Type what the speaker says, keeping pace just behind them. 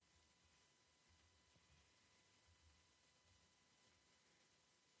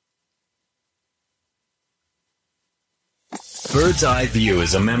Bird's Eye View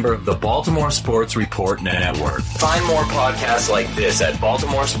is a member of the Baltimore Sports Report Network. Find more podcasts like this at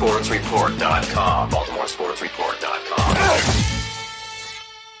BaltimoreSportsReport.com. BaltimoreSportsReport.com.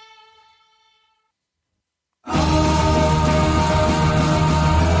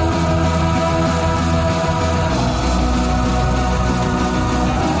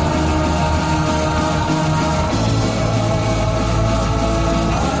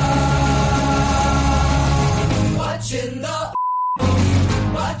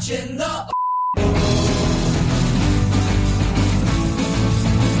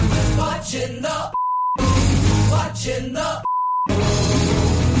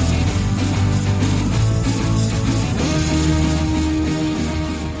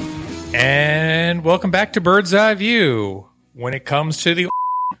 And welcome back to Bird's Eye View. When it comes to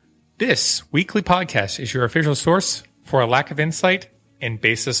this weekly podcast is your official source for a lack of insight and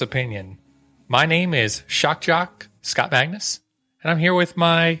baseless opinion. My name is Shock Jock Scott Magnus, and I'm here with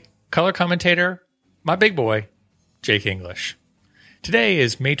my color commentator, my big boy, Jake English. Today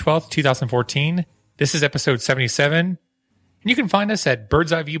is May 12th, 2014. This is episode 77, and you can find us at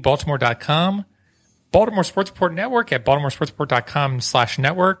birdseyeviewbaltimore.com, Baltimore Sports Report Network at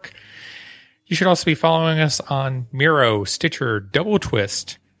baltimoresportsreport.com/network. You should also be following us on Miro, Stitcher, Double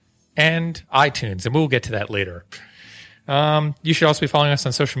Twist, and iTunes, and we'll get to that later. You should also be following us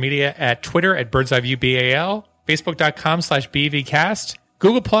on social media at Twitter at birdseyeviewbal, facebook.com/bvcast,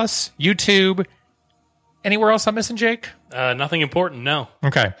 Google+, YouTube. Anywhere else I'm missing, Jake? Nothing important, no.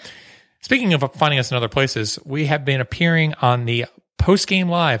 Okay. Speaking of finding us in other places, we have been appearing on the post-game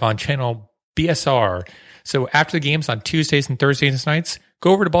live on channel BSR. So after the games on Tuesdays and Thursdays nights,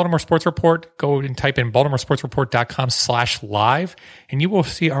 go over to Baltimore Sports Report, go and type in baltimoresportsreport.com/live, and you will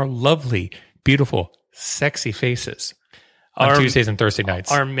see our lovely, beautiful, sexy faces on Tuesdays and Thursday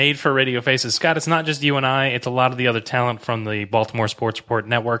nights. Our made-for-radio faces. Scott, it's not just you and I. It's a lot of the other talent from the Baltimore Sports Report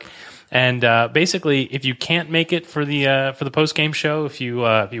Network. And basically, if you can't make it for the post-game show, if you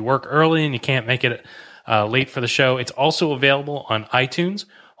work early and you can't make it late for the show, it's also available on iTunes,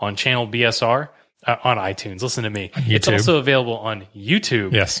 on channel BSR. On iTunes, listen to me. It's also available on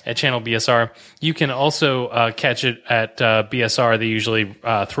YouTube at channel BSR. You can also catch it at BSR. They usually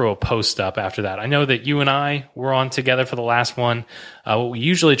throw a post up after that. I know that you and I were on together for the last one. What we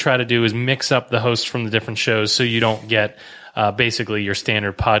usually try to do is mix up the hosts from the different shows so you don't get basically your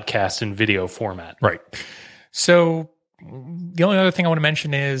standard podcast in video format. Right. So the only other thing I want to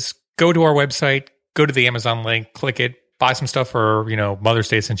mention is go to our website, go to the Amazon link, click it, buy some stuff for, Mother's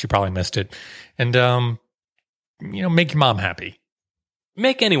Day since you probably missed it. And, make your mom happy.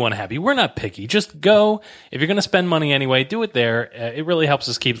 Make anyone happy. We're not picky. Just go. If you're going to spend money anyway, do it there. It really helps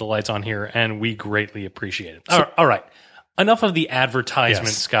us keep the lights on here, and we greatly appreciate it. All right. Enough of the advertisement,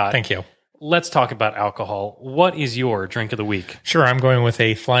 Scott. Thank you. Let's talk about alcohol. What is your drink of the week? Sure. I'm going with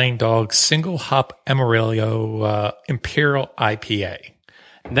a Flying Dog Single Hop Amarillo Imperial IPA.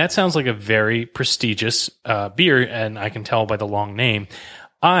 That sounds like a very prestigious beer, and I can tell by the long name.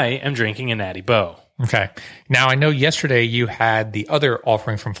 I am drinking a Natty Boh. Okay. Now, I know yesterday you had the other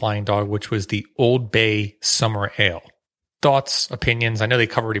offering from Flying Dog, which was the Old Bay Summer Ale. Thoughts, opinions? I know they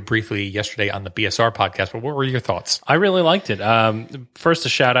covered it briefly yesterday on the BSR podcast, but what were your thoughts? I really liked it. First, a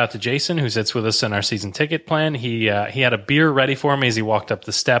shout out to Jason, who sits with us in our season ticket plan. He had a beer ready for me as he walked up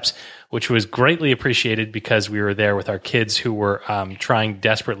the steps, which was greatly appreciated because we were there with our kids who were trying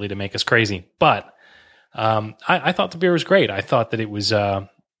desperately to make us crazy. But I thought the beer was great. I thought that it was a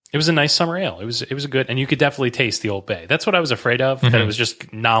nice summer ale. It was a good, and you could definitely taste the Old Bay. That's what I was afraid of, that it was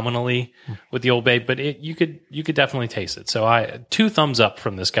just nominally with the Old Bay, but you could definitely taste it. So 2 thumbs up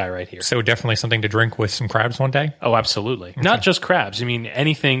from this guy right here. So definitely something to drink with some crabs one day? Oh, absolutely. Okay. Not just crabs. I mean,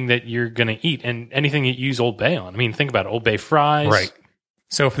 anything that you're going to eat and anything you use Old Bay on. I mean, think about it, Old Bay fries. Right.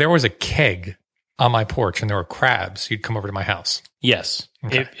 So if there was a keg on my porch and there were crabs, you'd come over to my house? Yes.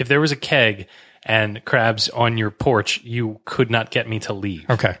 Okay. If there was a keg and crabs on your porch, you could not get me to leave.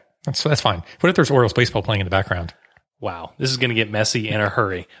 Okay. That's fine. What if there's Orioles baseball playing in the background? Wow. This is going to get messy in a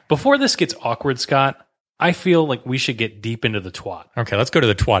hurry. Before this gets awkward, Scott, I feel like we should get deep into the twat. Okay, let's go to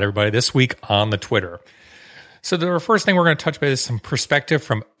the twat, everybody. This week on the Twitter. So the first thing we're going to touch base is some perspective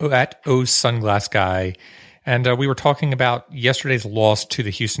from at O Sunglass Guy. And we were talking about yesterday's loss to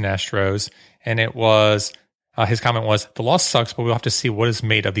the Houston Astros. And it was... his comment was, the loss sucks, but we'll have to see what is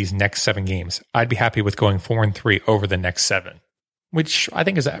made of these next 7 games. I'd be happy with going 4-3 over the next 7, which I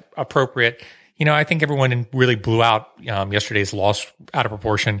think is appropriate. I think everyone really blew out yesterday's loss out of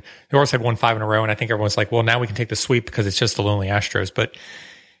proportion. The Orioles had won 5 in a row, and I think everyone's like, well, now we can take the sweep because it's just the lonely Astros. But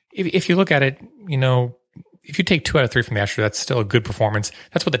if you look at it, if you take 2 out of 3 from the Astros, that's still a good performance.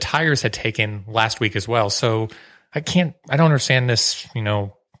 That's what the Tigers had taken last week as well. So I don't understand this,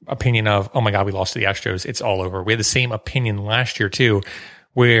 opinion of, oh my God, we lost to the Astros. It's all over. We had the same opinion last year too,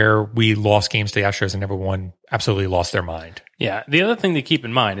 where we lost games to the Astros and everyone absolutely lost their mind. Yeah. The other thing to keep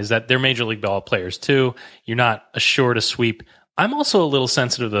in mind is that they're Major League Ball players too. You're not assured a sweep. I'm also a little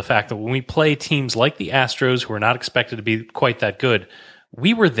sensitive to the fact that when we play teams like the Astros, who are not expected to be quite that good,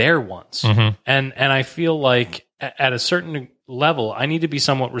 we were there once. Mm-hmm. And I feel like at a certain level, I need to be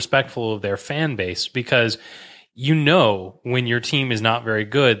somewhat respectful of their fan base, because when your team is not very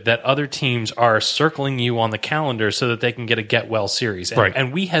good, that other teams are circling you on the calendar so that they can get a get well series. Right.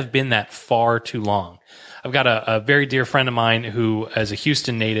 And we have been that far too long. I've got a very dear friend of mine who is a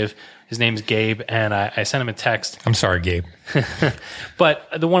Houston native. His name's Gabe, and I sent him a text. I'm sorry, Gabe.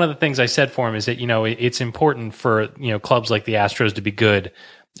 But one of the things I said for him is that, it's important for, clubs like the Astros to be good.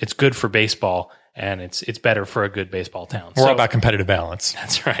 It's good for baseball, and it's better for a good baseball town. We're all about competitive balance.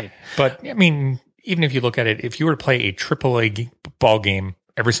 That's right. But, I mean, even if you look at it, if you were to play a AAA ball game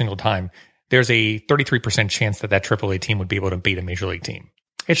every single time, there's a 33% chance that AAA team would be able to beat a major league team.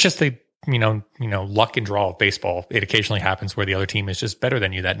 It's just the luck and draw of baseball. It occasionally happens where the other team is just better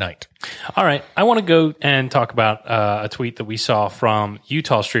than you that night. All right. I want to go and talk about a tweet that we saw from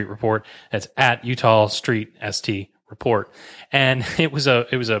Utah Street Report. That's at Utah Street ST Report. And it was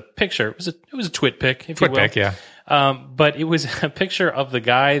a picture. It was a twit pic, if you will. Twit pic, yeah. But it was a picture of the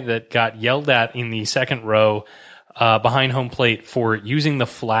guy that got yelled at in the second row behind home plate for using the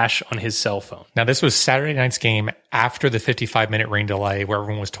flash on his cell phone. Now, this was Saturday night's game after the 55-minute rain delay, where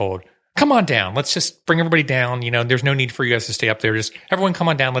everyone was told, come on down. Let's just bring everybody down. There's no need for you guys to stay up there. Just everyone come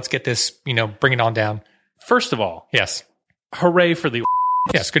on down. Let's get this, bring it on down. First of all, yes. Hooray for the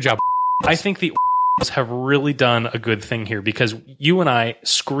Yes, good job. I think the have really done a good thing here, because you and I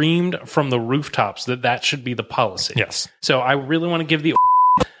screamed from the rooftops that should be the policy. Yes. So I really want to give the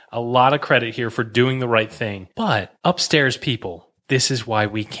a lot of credit here for doing the right thing. But upstairs people, this is why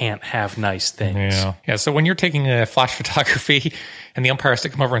we can't have nice things. Yeah. Yeah. So when you're taking a flash photography and the umpire has to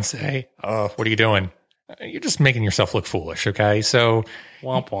come over and say, oh, what are you doing? You're just making yourself look foolish. Okay. So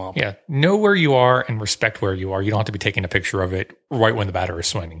womp womp. Yeah. Know where you are and respect where you are. You don't have to be taking a picture of it right when the batter is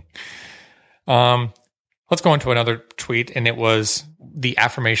swinging. Let's go into another tweet, and it was the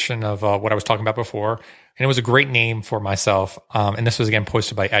affirmation of what I was talking about before, and it was a great name for myself. And this was again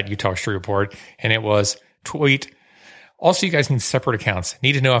posted by at Utah Street Report, and it was tweet. Also, you guys need separate accounts.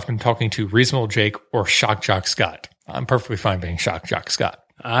 Need to know if I've been talking to Reasonable Jake or Shock Jock Scott. I'm perfectly fine being Shock Jock Scott.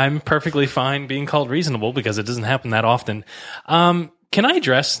 I'm perfectly fine being called reasonable, because it doesn't happen that often. Can I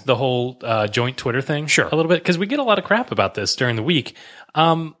address the whole joint Twitter thing? Sure. A little bit, because we get a lot of crap about this during the week.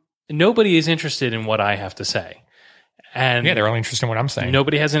 Nobody is interested in what I have to say. And yeah, they're only interested in what I'm saying.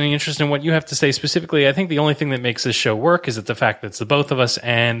 Nobody has any interest in what you have to say specifically. I think the only thing that makes this show work is that the fact that it's the both of us,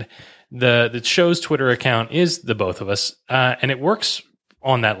 and the show's Twitter account is the both of us. And it works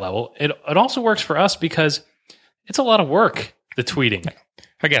on that level. It also works for us because it's a lot of work, the tweeting.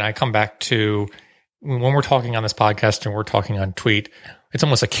 Again, I come back to when we're talking on this podcast and we're talking on tweet, it's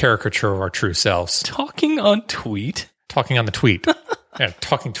almost a caricature of our true selves. Talking on tweet? Talking on the tweet. Yeah,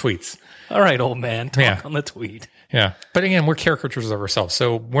 talking tweets. All right, old man, talk on the tweet. Yeah. But again, we're caricatures of ourselves.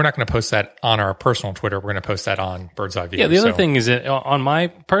 So we're not going to post that on our personal Twitter. We're going to post that on Bird's Eye View. Yeah, the other thing is that on my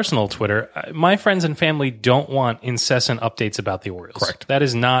personal Twitter, my friends and family don't want incessant updates about the Orioles. Correct. That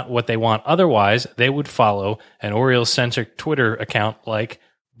is not what they want. Otherwise, they would follow an Orioles-centric Twitter account like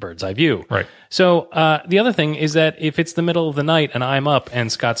Bird's Eye View. Right. So the other thing is that if it's the middle of the night and I'm up and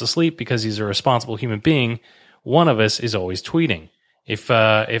Scott's asleep because he's a responsible human being, one of us is always tweeting. If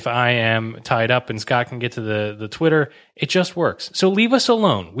I am tied up and Scott can get to the Twitter, it just works. So leave us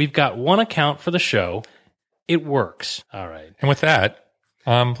alone. We've got one account for the show. It works. All right. And with that,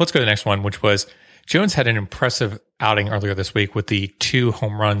 let's go to the next one, which was Jones had an impressive outing earlier this week with the 2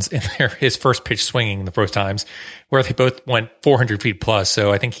 home runs in his first pitch swinging the first times, where they both went 400 feet plus.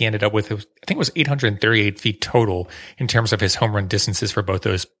 So I think he ended up with, I think it was 838 feet total in terms of his home run distances for both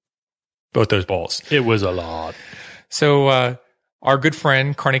those balls. It was a lot. So, our good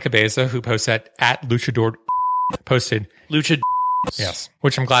friend Carney Cabeza, who posts at Luchador, posted Lucha. Yes,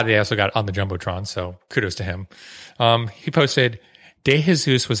 which I'm glad they also got on the Jumbotron, so kudos to him. He posted, De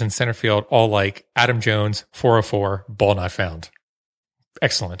Jesus was in center field, all like Adam Jones, 404, ball not found.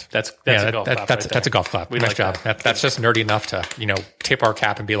 Excellent. That's a golf clap. That's a golf clap. Nice job. That's just nerdy enough to, tip our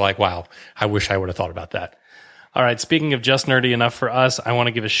cap and be like, wow, I wish I would have thought about that. All right, speaking of just nerdy enough for us, I want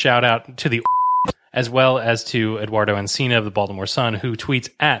to give a shout out to the as well as to Eduardo Encina of the Baltimore Sun, who tweets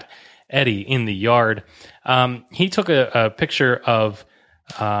at Eddie in the yard. He took a picture of,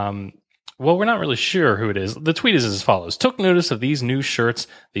 well, we're not really sure who it is. The tweet is as follows. Took notice of these new shirts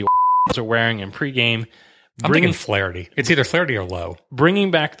the are wearing in pregame. I'm thinking Flaherty. It's either Flaherty or Lowe.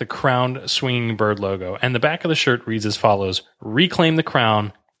 Bringing back the crowned swinging bird logo. And the back of the shirt reads as follows: reclaim the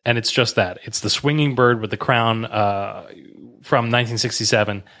crown. And it's just that. It's the swinging bird with the crown from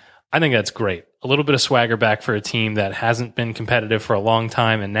 1967. I think that's great. A little bit of swagger back for a team that hasn't been competitive for a long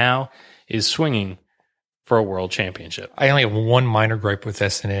time and now is swinging for a world championship. I only have one minor gripe with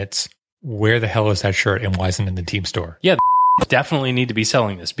this, and it's where the hell is that shirt and why isn't it in the team store? Yeah, definitely need to be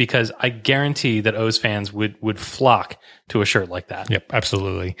selling this because I guarantee that O's fans would flock to a shirt like that. Yep,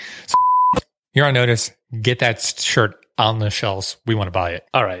 absolutely. So, you're on notice. Get that shirt on the shelves. We want to buy it.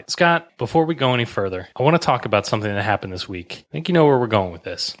 All right, Scott, before we go any further, I want to talk about something that happened this week. I think you know where we're going with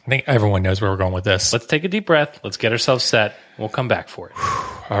this. I think everyone knows where we're going with this. Let's take a deep breath. Let's get ourselves set. We'll come back for it.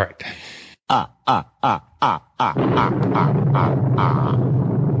 All right.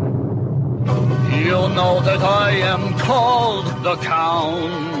 You know that I am called the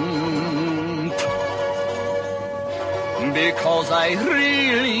Count because I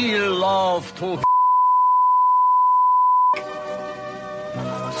really love to.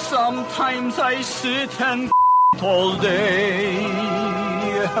 Sometimes I sit and all day,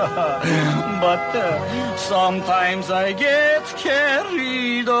 but sometimes I get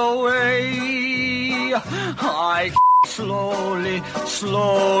carried away. I slowly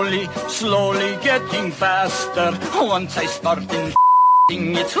getting faster. Once I start in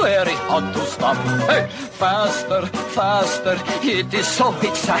it's very hard to stop. Hey, faster, it is so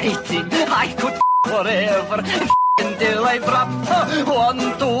exciting. I could forever until I drop.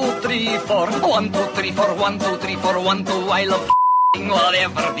 1, 2, 3, 4. 1, 2, 3, 4. 1, 2, 3, 4. 1, 2. I love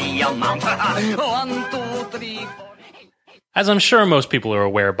whatever the amount. 1, 2, 3, 4. As I'm sure most people are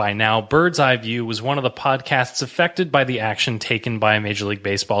aware by now, Bird's Eye View was one of the podcasts affected by the action taken by Major League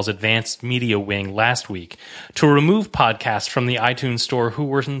Baseball's advanced media wing last week to remove podcasts from the iTunes store who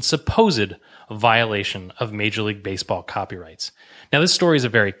were in supposed violation of Major League Baseball copyrights. Now, this story is a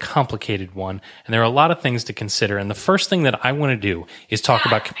very complicated one, and there are a lot of things to consider, and the first thing that I want to do is talk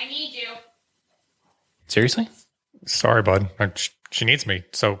about... I need you. Seriously? Sorry, bud. She needs me,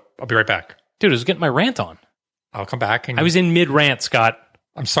 so I'll be right back. Dude, I was getting my rant on. I'll come back. And I was in mid-rant, Scott.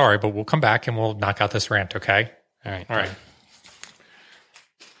 I'm sorry, but we'll come back and we'll knock out this rant, okay? All right. All right.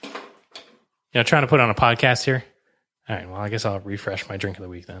 Trying to put on a podcast here? All right, well, I guess I'll refresh my drink of the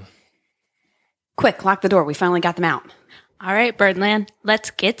week then. Quick, lock the door. We finally got them out. All right, Birdland,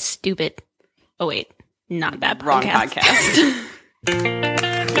 let's get stupid. Oh, wait, not that podcast. Wrong podcast.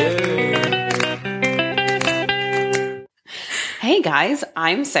 Hey, guys,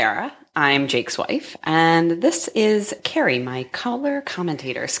 I'm Sarah. I'm Jake's wife, and this is Carrie, my color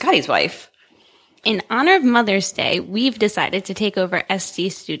commentator, Scotty's wife. In honor of Mother's Day, we've decided to take over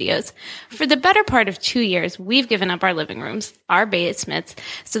SD Studios. For the better part of 2 years, we've given up our living rooms, our basements,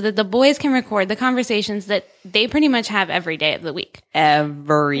 so that the boys can record the conversations that they pretty much have every day of the week.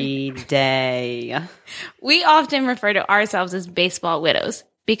 Every day. We often refer to ourselves as baseball widows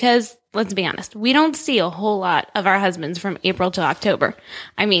because, let's be honest, we don't see a whole lot of our husbands from April to October.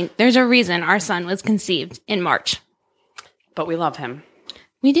 I mean, there's a reason our son was conceived in March. But we love him.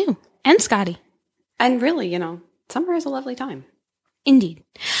 We do. And Scotty. And really, summer is a lovely time. Indeed.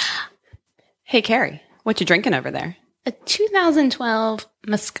 Hey, Carrie, what you drinking over there? A 2012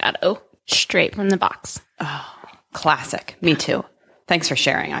 Moscato, straight from the box. Oh, classic. Me too. Thanks for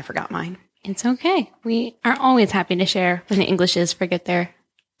sharing. I forgot mine. It's okay. We are always happy to share when the Englishes forget their...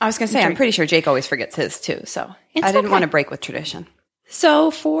 I was going to say, I'm pretty sure Jake always forgets his too, so It's I didn't okay. want to break with tradition.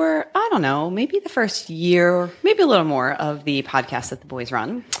 So for, I don't know, maybe the first year, maybe a little more of the podcast that the boys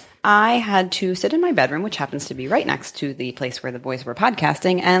run, I had to sit in my bedroom, which happens to be right next to the place where the boys were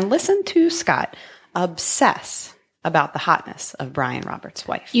podcasting, and listen to Scott obsess about the hotness of Brian Roberts'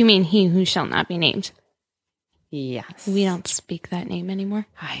 wife. You mean he who shall not be named? Yes. We don't speak that name anymore.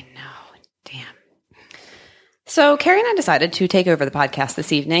 I know. Damn. So Carrie and I decided to take over the podcast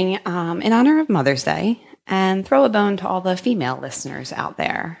this evening in honor of Mother's Day and throw a bone to all the female listeners out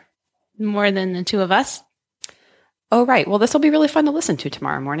there. More than the two of us? Oh, right. Well, this will be really fun to listen to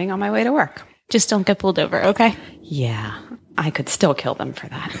tomorrow morning on my way to work. Just don't get pulled over, okay? Yeah, I could still kill them for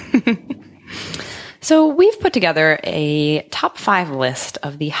that. So we've put together a top 5 list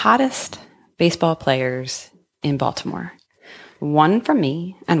of the hottest baseball players in Baltimore. One from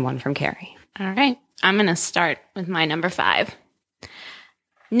me and one from Carrie. All right. I'm going to start with my number 5.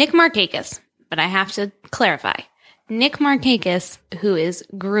 Nick Markakis. But I have to clarify. Nick Markakis, who is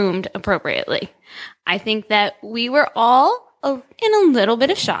groomed appropriately. I think that we were all in a little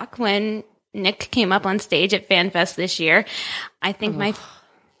bit of shock when Nick came up on stage at FanFest this year. I think my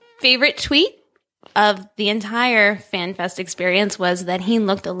favorite tweet of the entire FanFest experience was that he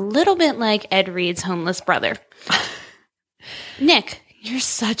looked a little bit like Ed Reed's homeless brother. Nick, you're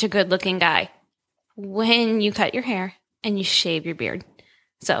such a good-looking guy when you cut your hair and you shave your beard.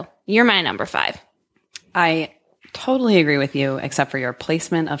 So you're my number 5. I totally agree with you, except for your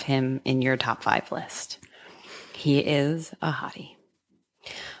placement of him in your top 5 list. He is a hottie.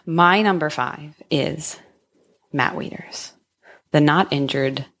 My number 5 is Matt Wieters. The not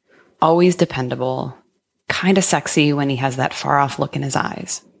injured, always dependable, kind of sexy when he has that far-off look in his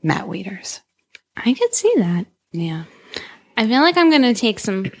eyes. Matt Wieters. I could see that. Yeah. I feel like I'm going to take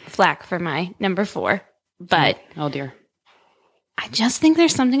some flack for my number 4, but Oh, dear. I just think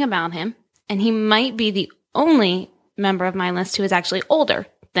there's something about him, and he might be the only member of my list who is actually older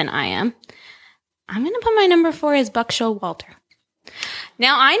than I am. I'm going to put my number 4 as Buck Showalter.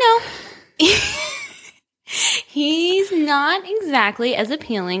 Now, I know he's not exactly as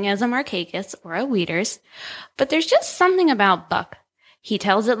appealing as a Markakis or a Wieters, but there's just something about Buck. He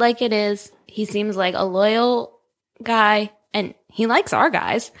tells it like it is. He seems like a loyal guy, and he likes our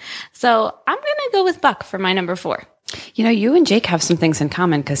guys. So I'm going to go with Buck for my number 4. You know, you and Jake have some things in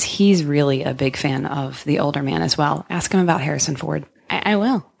common because he's really a big fan of the older man as well. Ask him about Harrison Ford. I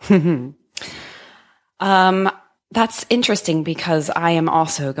will. That's interesting because I am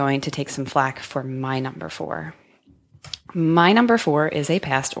also going to take some flack for my number 4. My number 4 is a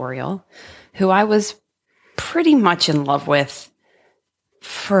past Oriole who I was pretty much in love with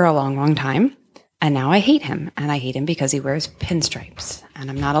for a long, long time. And now I hate him. And I hate him because he wears pinstripes. And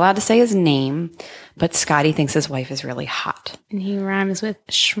I'm not allowed to say his name, but Scotty thinks his wife is really hot. And he rhymes with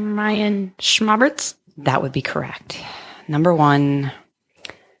Schmeyen Schmobberts. That would be correct. Number 1,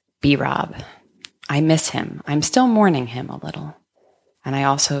 B-Rob. I miss him. I'm still mourning him a little. And I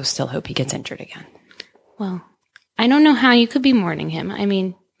also still hope he gets injured again. Well, I don't know how you could be mourning him. I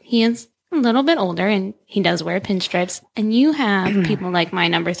mean, he is a little bit older and he does wear pinstripes. And you have people like my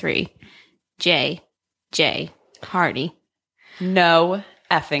number 3, J. Hardy. No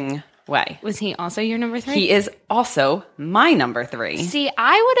effing way. Was he also your number 3? He is also my number 3. See,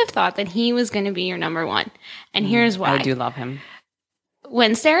 I would have thought that he was going to be your number 1. And here's why. I do love him.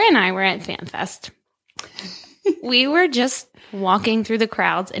 When Sarah and I were at FanFest, we were just walking through the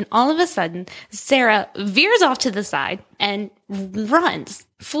crowds, and all of a sudden, Sarah veers off to the side and runs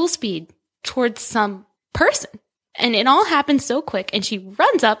full speed towards some person. And it all happened so quick, and she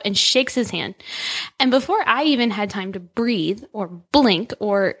runs up and shakes his hand. And before I even had time to breathe or blink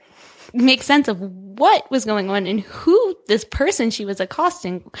or make sense of what was going on and who this person she was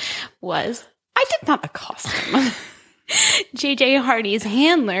accosting was, I did not accost him. JJ Hardy's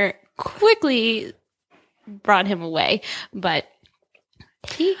handler quickly brought him away. But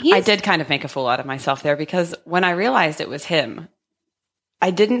I did kind of make a fool out of myself there because when I realized it was him,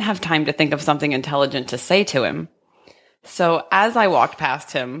 I didn't have time to think of something intelligent to say to him. So as I walked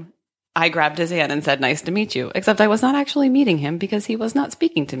past him, I grabbed his hand and said, "Nice to meet you." Except I was not actually meeting him because he was not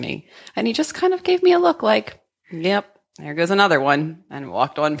speaking to me. And he just kind of gave me a look like, "Yep, there goes another one," and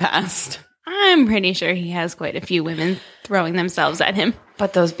walked on past. I'm pretty sure he has quite a few women throwing themselves at him.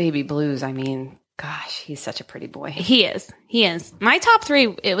 But those baby blues, I mean, gosh, he's such a pretty boy. He is. My top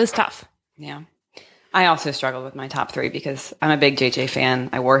 3, it was tough. Yeah. I also struggled with my top 3 because I'm a big JJ fan.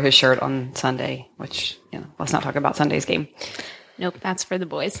 I wore his shirt on Sunday, which, let's not talk about Sunday's game. Nope, that's for the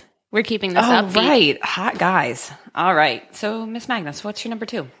boys. We're keeping this upbeat. Right. Hot guys. All right. So, Miss Magnus, what's your number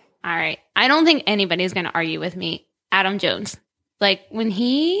 2? All right. I don't think anybody's going to argue with me. Adam Jones. Like, when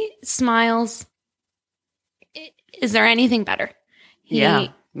he smiles, is there anything better? Yeah,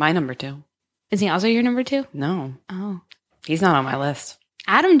 my number 2. Is he also your number 2? No. Oh. He's not on my list.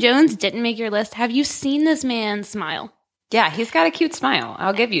 Adam Jones didn't make your list. Have you seen this man smile? Yeah, he's got a cute smile.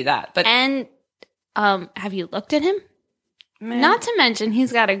 I'll give you that. But have you looked at him? Not to mention,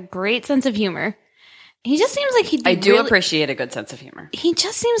 he's got a great sense of humor. He just seems like he'd be I do appreciate a good sense of humor. He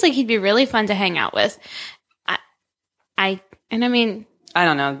just seems like he'd be really fun to hang out with. I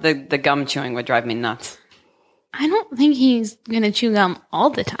don't know. The gum chewing would drive me nuts. I don't think he's going to chew gum all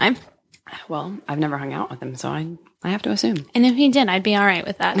the time. Well, I've never hung out with him, so I have to assume. And if he did, I'd be all right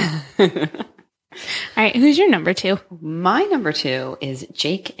with that. All right, who's your number 2? My number 2 is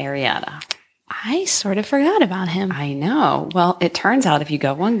Jake Arrieta. I sort of forgot about him. I know. Well, it turns out if you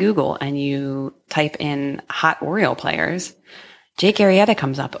go on Google and you type in hot Oriole players, Jake Arrieta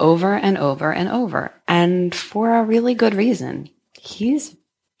comes up over and over and over. And for a really good reason. He's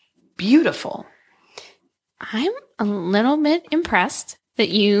beautiful. I'm a little bit impressed that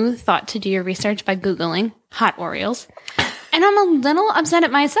you thought to do your research by Googling hot Orioles. And I'm a little upset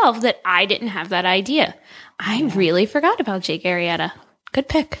at myself that I didn't have that idea. I really forgot about Jake Arrieta. Good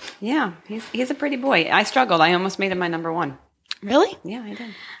pick. Yeah, he's a pretty boy. I struggled. I almost made him my number one. Really? Yeah, I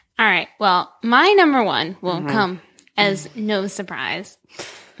did. All right. Well, my number one will come as no surprise.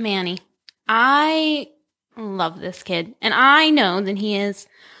 Manny. I love this kid. And I know that he is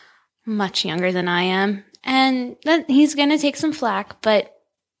much younger than I am. And that he's going to take some flack. But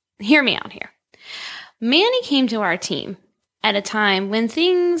hear me out here. Manny came to our team at a time when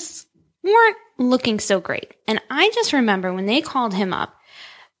things weren't looking so great. And I just remember when they called him up,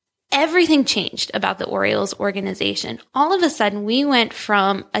 everything changed about the Orioles organization. All of a sudden, we went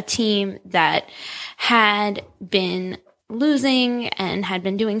from a team that had been losing and had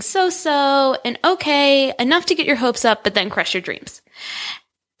been doing so-so and okay, enough to get your hopes up, but then crush your dreams.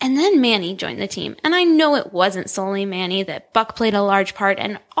 And then Manny joined the team. And I know it wasn't solely Manny, that Buck played a large part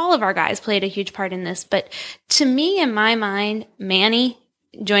and all of our guys played a huge part in this. But to me, in my mind, Manny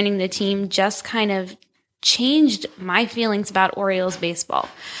joining the team just kind of changed my feelings about Orioles baseball.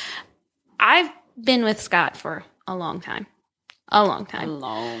 I've been with Scott for a long time.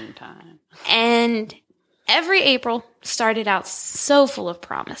 And every April started out so full of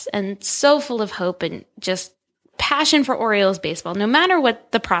promise and so full of hope and just passion for Orioles baseball, no matter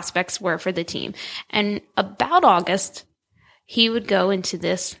what the prospects were for the team. And about August, he would go into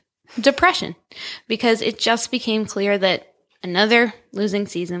this depression because it just became clear that another losing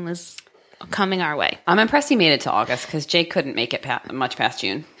season was coming our way. I'm impressed he made it to August because Jake couldn't make it much past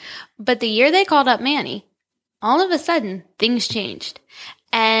June. But the year they called up Manny, all of a sudden, things changed.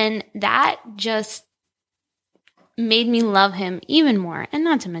 And that just made me love him even more. And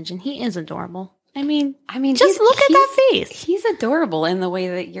not to mention, he is adorable. I mean, just look at that face. He's adorable in the way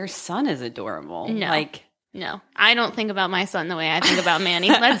that your son is adorable. No, I don't think about my son the way I think about Manny.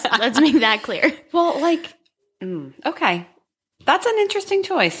 Let's make that clear. Well, okay. That's an interesting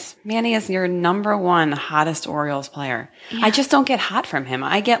choice. Manny is your number one hottest Orioles player. Yeah. I just don't get hot from him.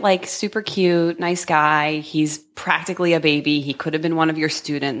 I get super cute, nice guy. He's practically a baby. He could have been one of your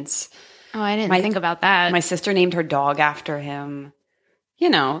students. Oh, I didn't think about that. My sister named her dog after him.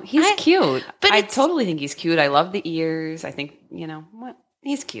 He's cute. But I totally think he's cute. I love the ears. I think,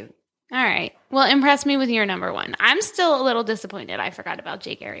 he's cute. All right. Well, impress me with your number one. I'm still a little disappointed I forgot about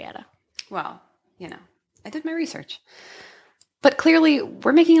Jake Arrieta. Well, I did my research. But clearly,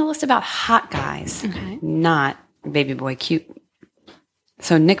 we're making a list about hot guys, not baby boy cute.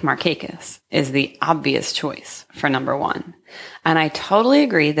 So Nick Markakis is the obvious choice for number one. And I totally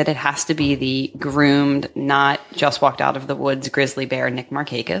agree that it has to be the groomed, not just walked out of the woods grizzly bear Nick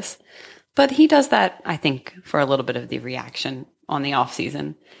Markakis. But he does that, I think, for a little bit of the reaction on the off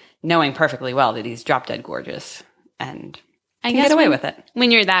season, knowing perfectly well that he's drop dead gorgeous and can get away with it.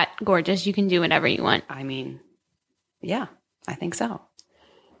 When you're that gorgeous, you can do whatever you want. Yeah. I think so.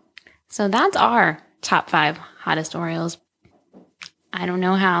 So that's our top 5 hottest Orioles. I don't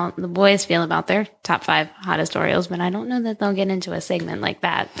know how the boys feel about their top 5 hottest Orioles, but I don't know that they'll get into a segment like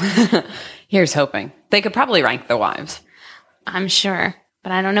that. Here's hoping. They could probably rank the wives. I'm sure.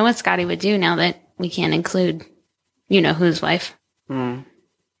 But I don't know what Scotty would do now that we can't include whose wife. Oh,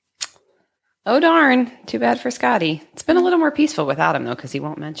 darn. Too bad for Scotty. It's been a little more peaceful without him, though, because he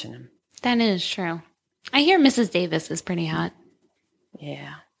won't mention him. That is true. I hear Mrs. Davis is pretty hot.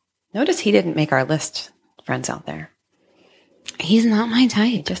 Yeah. Notice he didn't make our list, friends out there. He's not my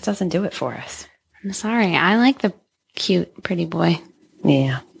type. He just doesn't do it for us. I'm sorry. I like the cute, pretty boy.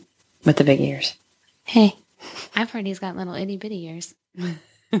 Yeah. With the big ears. Hey, I've heard he's got little itty bitty ears.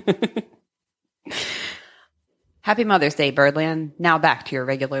 Happy Mother's Day, Birdland. Now back to your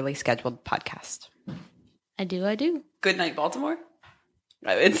regularly scheduled podcast. I do. Good night, Baltimore.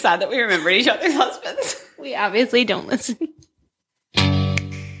 It's sad that we remember each other's husbands. We obviously don't listen.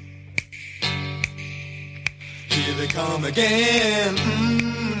 Here they come again.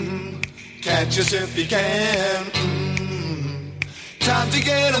 Catch us if you can. Time to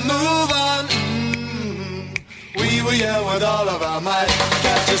get a move on. We will yell with all of our might.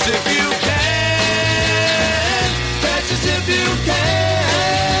 Catch us if you can. Catch us if you can.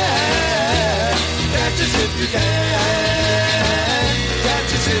 Catch us if you can.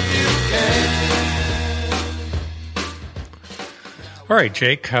 All right,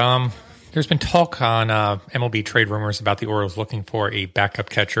 Jake. There's been talk on MLB trade rumors about the Orioles looking for a backup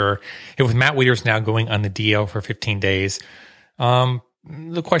catcher. And with Matt Wieters now going on the DL for 15 days,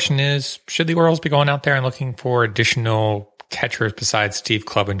 the question is, should the Orioles be going out there and looking for additional catchers besides Steve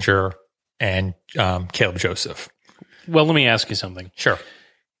Clevenger and Caleb Joseph? Well, let me ask you something. Sure.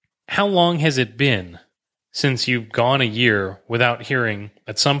 How long has it been since you've gone a year without hearing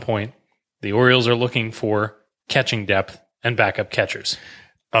at some point the Orioles are looking for catching depth and backup catchers?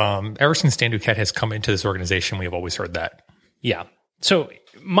 Ever since Dan Duquette has come into this organization, we have always heard that. Yeah. So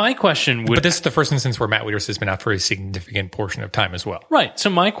my question would... But this is the first instance where Matt Wieters has been out for a significant portion of time as well. Right. So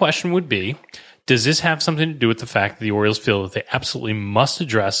my question would be, does this have something to do with the fact that the Orioles feel that they absolutely must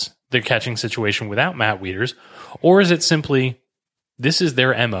address their catching situation without Matt Wieters? Or is it simply, this is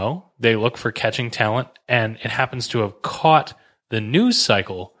their MO, they look for catching talent, and it happens to have caught the news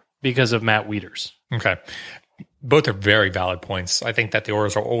cycle because of Matt Wieters? Okay. Both are very valid points. I think that the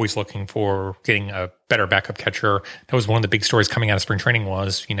Orioles are always looking for getting a better backup catcher. That was one of the big stories coming out of spring training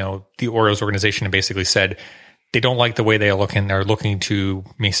was, the Orioles organization basically said they don't like the way they are looking. They're looking to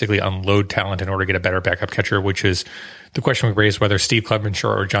basically unload talent in order to get a better backup catcher, which is the question we raised whether Steve Clevenger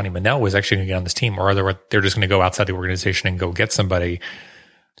or Johnny Manel was actually going to get on this team, or they're just going to go outside the organization and go get somebody.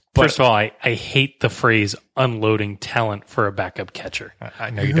 But, first of all, I hate the phrase unloading talent for a backup catcher.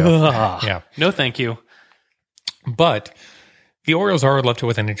 I know you don't. Yeah. No, thank you. But the Orioles are left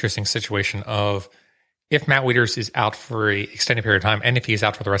with an interesting situation of if Matt Wieters is out for an extended period of time, and if he's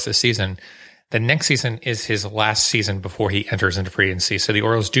out for the rest of the season, the next season is his last season before he enters into free agency. So the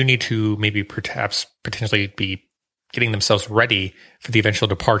Orioles do need to maybe perhaps potentially be getting themselves ready for the eventual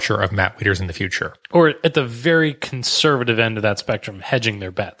departure of Matt Wieters in the future. Or at the very conservative end of that spectrum, hedging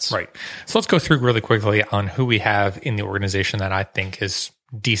their bets. Right. So let's go through really quickly on who we have in the organization that I think is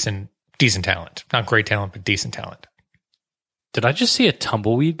decent talent. Not great talent, but decent talent. Did I just see a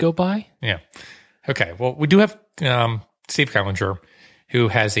tumbleweed go by? Yeah. Okay. Well, we do have Steve Clevenger, who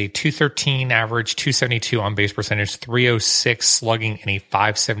has a 213 average, 272 on base percentage, 306 slugging, and a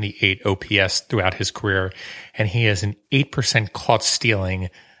 578 OPS throughout his career. And he has an 8% caught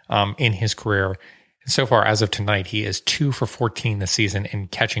stealing in his career. And so far, as of tonight, he is 2 for 14 this season in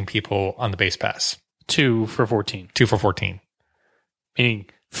catching people on the base pass. 2 for 14. 2 for 14. Meaning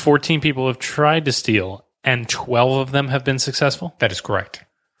 14 people have tried to steal, and 12 of them have been successful? That is correct.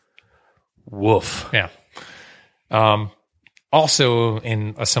 Woof. Yeah. Also,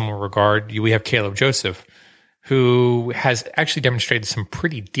 in a similar regard, we have Caleb Joseph, who has actually demonstrated some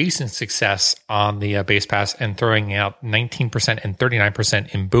pretty decent success on the base pass and throwing out 19% and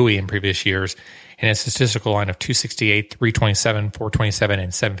 39% in Bowie in previous years, and a statistical line of 268, 327, 427,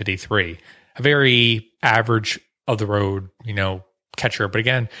 and 753. A very average of the road, catcher, but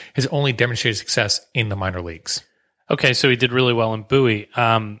again, has only demonstrated success in the minor leagues. Okay, so he did really well in Bowie.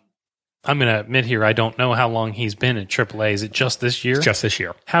 I'm going to admit here, I don't know how long he's been in AAA. Is it just this year? It's just this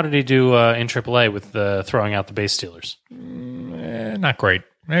year. How did he do in AAA with throwing out the base stealers? Not great.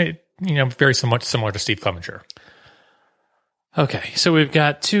 Right? Very somewhat similar to Steve Clevenger. Okay, so we've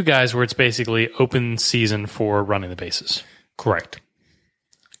got two guys where it's basically open season for running the bases. Correct.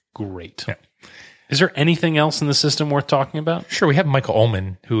 Great. Yeah. Is there anything else in the system worth talking about? Sure. We have Michael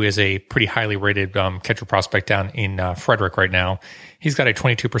Ullman, who is a pretty highly rated catcher prospect down in Frederick right now. He's got a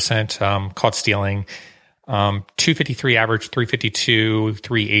 22% caught stealing, 253 average, 352,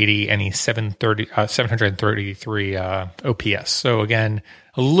 380, and a 733 OPS. So again,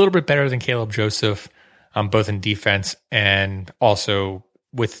 a little bit better than Caleb Joseph, both in defense and also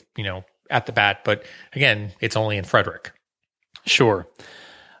with, at the bat. But again, it's only in Frederick. Sure.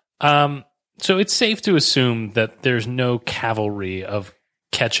 So it's safe to assume that there's no cavalry of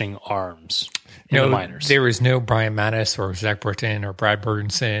catching arms in the minors. There is no Brian Mattis or Zach Britton or Brad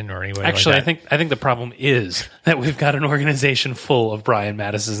Burdenson or anybody Actually, like that. I think the problem is that we've got an organization full of Brian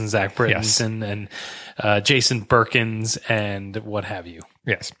Mattises and Zach Brittons and Jason Birkins and what have you.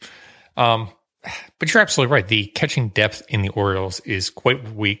 Yes. But you're absolutely right. The catching depth in the Orioles is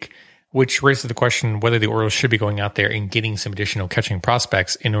quite weak, which raises the question whether the Orioles should be going out there and getting some additional catching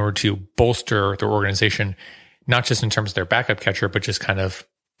prospects in order to bolster their organization, not just in terms of their backup catcher, but just kind of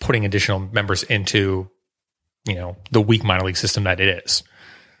putting additional members into, the weak minor league system that it is.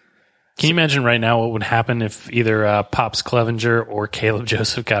 Can you imagine right now what would happen if either Pops Clevenger or Caleb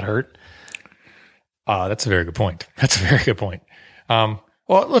Joseph got hurt? That's a very good point. Well,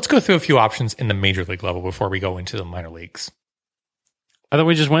 let's go through a few options in the major league level before we go into the minor leagues. I thought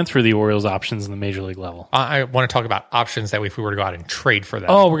we just went through the Orioles' options in the major league level. I want to talk about options that if we were to go out and trade for them.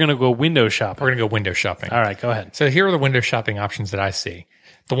 Oh, we're going to go window shopping. We're going to go window shopping. All right, go ahead. So here are the window shopping options that I see.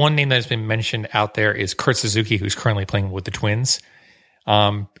 The one name that has been mentioned out there is Kurt Suzuki, who's currently playing with the Twins.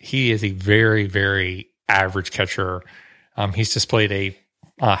 He is a very, very average catcher. He's displayed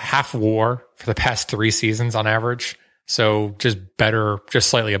a half WAR for the past 3 seasons on average. So just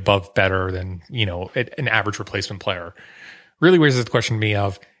slightly above better than, an average replacement player. Really raises the question to me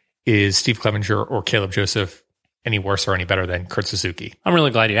of, is Steve Clevenger or Caleb Joseph any worse or any better than Kurt Suzuki? I'm really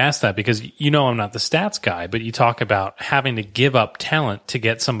glad you asked that because I'm not the stats guy, but you talk about having to give up talent to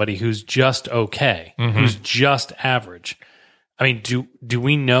get somebody who's just okay, who's just average. I mean, do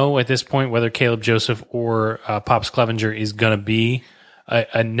we know at this point whether Caleb Joseph or Pops Clevenger is going to be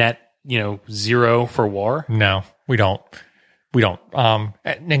a net, zero for WAR? No, we don't.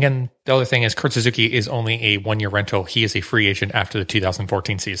 And again, the other thing is Kurt Suzuki is only a 1-year rental. He is a free agent after the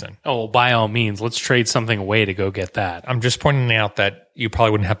 2014 season. Oh, well, by all means, let's trade something away to go get that. I'm just pointing out that you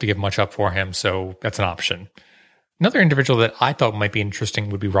probably wouldn't have to give much up for him, so that's an option. Another individual that I thought might be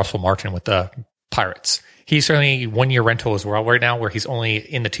interesting would be Russell Martin with the Pirates. He's certainly 1-year rental as well right now, where he's only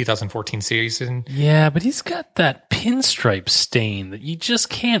in the 2014 season. Yeah, but he's got that pinstripe stain that you just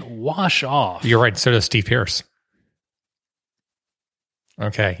can't wash off. You're right. So does Steve Pearce.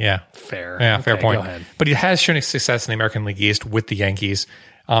 Okay, yeah. Fair. Yeah, okay, fair point. Go ahead. But he has shown his success in the American League East with the Yankees.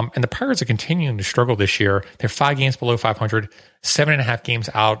 And the Pirates are continuing to struggle this year. They're 5 games below 500, 7.5 games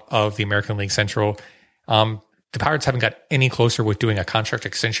out of the American League Central. The Pirates haven't got any closer with doing a contract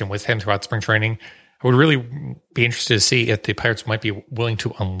extension with him throughout spring training. I would really be interested to see if the Pirates might be willing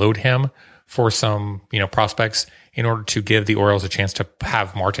to unload him for some, prospects in order to give the Orioles a chance to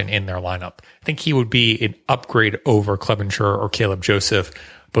have Martin in their lineup. I think he would be an upgrade over Clevenger or Caleb Joseph,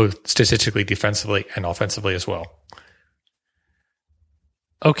 both statistically, defensively, and offensively as well.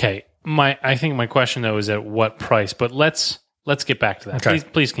 Okay. I think my question though is at what price, but let's get back to that. Okay.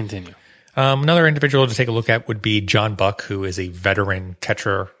 Please continue. Another individual to take a look at would be John Buck, who is a veteran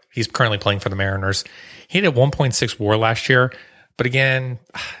catcher. He's currently playing for the Mariners. He had a 1.6 WAR last year, but again,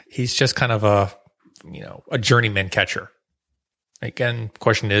 he's just kind of a journeyman catcher. Again, the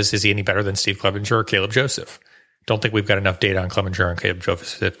question is he any better than Steve Clevenger or Caleb Joseph? Don't think we've got enough data on Clevenger and Caleb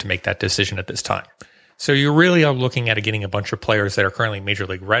Joseph to make that decision at this time. So you really are looking at getting a bunch of players that are currently Major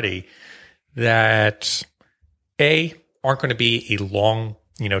League ready that A, aren't going to be a long,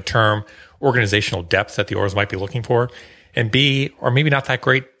 term organizational depth that the Orioles might be looking for, and B, are maybe not that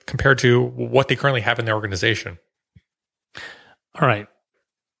great compared to what they currently have in their organization. All right.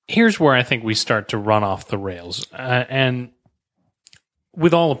 Here's where I think we start to run off the rails. And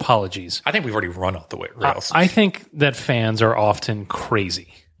with all apologies, I think we've already run off the rails. I think that fans are often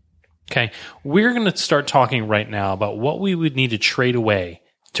crazy. Okay. We're going to start talking right now about what we would need to trade away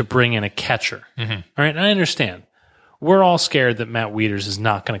to bring in a catcher. Mm-hmm. All right. And I understand. We're all scared that Matt Wieters is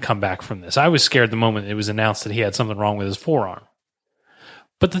not going to come back from this. I was scared the moment it was announced that he had something wrong with his forearm.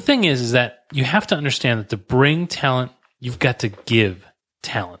 But the thing is that you have to understand that to bring talent, you've got to give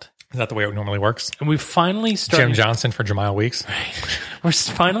talent. Is that the way it normally works? And we've finally started. Jim Johnson for Jamile Weeks. Right. We're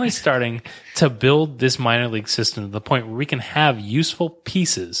finally starting to build this minor league system to the point where we can have useful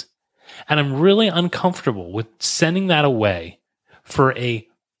pieces. And I'm really uncomfortable with sending that away for a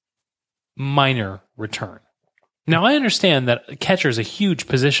minor return. Now, I understand that catcher is a huge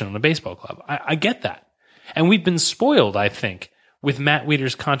position on a baseball club. I get that. And we've been spoiled, I think, with Matt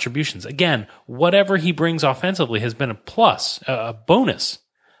Wieters' contributions. Again, whatever he brings offensively has been a plus, a bonus.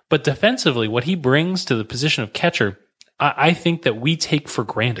 But defensively, what he brings to the position of catcher, I think that we take for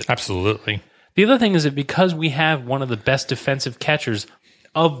granted. Absolutely. The other thing is that because we have one of the best defensive catchers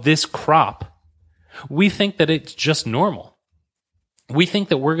of this crop, we think that it's just normal. We think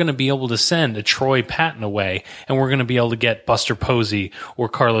that we're going to be able to send a Troy Patton away and we're going to be able to get Buster Posey or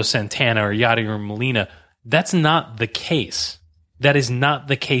Carlos Santana or Yadier Molina. That's not the case. That is not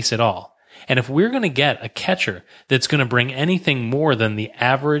the case at all. And if we're going to get a catcher that's going to bring anything more than the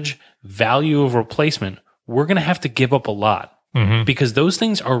average value of replacement, we're going to have to give up a lot because those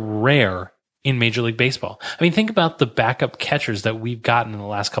things are rare in Major League Baseball. I mean, think about the backup catchers that we've gotten in the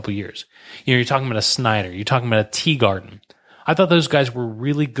last couple of years. You're talking about a Snyder. You're talking about a Teagarden. I thought those guys were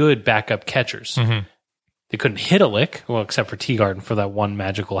really good backup catchers. Mm-hmm. They couldn't hit a lick, well, except for Teagarden for that one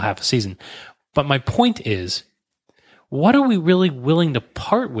magical half a season. But my point is, what are we really willing to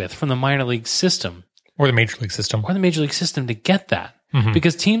part with from the minor league system? Or the Major League system. Or the Major League system to get that. Mm-hmm.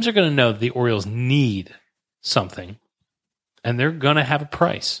 Because teams are going to know that the Orioles need something, and they're going to have a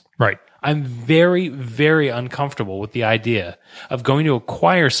price. Right. I'm very, very uncomfortable with the idea of going to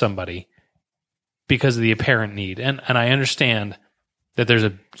acquire somebody because of the apparent need. And I understand that there's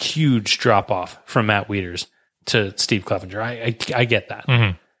a huge drop-off from Matt Wieters to Steve Clevenger. I get that.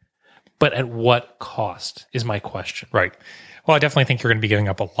 Mm-hmm. But at what cost is my question. Right. Well, I definitely think you're going to be giving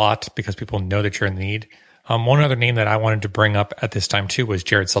up a lot because people know that you're in need. One other name that I wanted to bring up at this time, too, was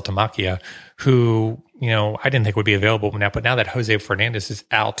Jared Saltalamacchia, who, I didn't think would be available now. But now that Jose Fernandez is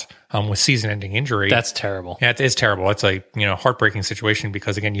out with season-ending injury. That's terrible. Yeah, it is terrible. It's a, heartbreaking situation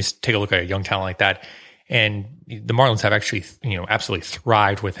because, again, you take a look at a young talent like that. And the Marlins have actually, absolutely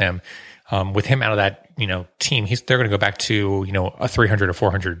thrived with him. With him out of that, team, they're going to go back to, a 300 or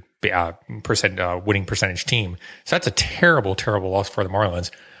 400% winning percentage team. So that's a terrible, terrible loss for the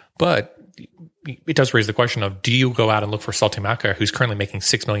Marlins. But it does raise the question of, do you go out and look for Saltalamacchia, who's currently making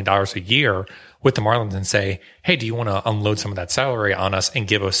 $6 million a year with the Marlins, and say, hey, do you want to unload some of that salary on us and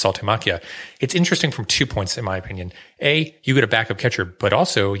give us Saltalamacchia? It's interesting from 2 points, in my opinion. A, you get a backup catcher, but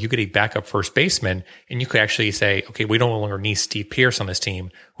also you get a backup first baseman, and you could actually say, okay, we no longer need Steve Pearce on this team.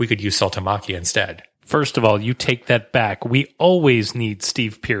 We could use Saltalamacchia instead. First of all, you take that back. We always need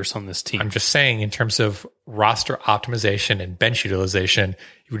Steve Pearce on this team. I'm just saying, in terms of roster optimization and bench utilization,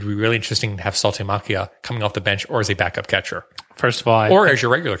 it would be really interesting to have Saltalamacchia coming off the bench or as a backup catcher. First of all, or as your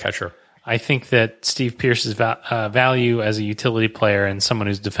regular catcher. I think that Steve Pearce's value as a utility player and someone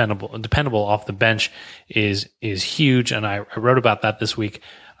who's dependable off the bench is huge, and I wrote about that this week.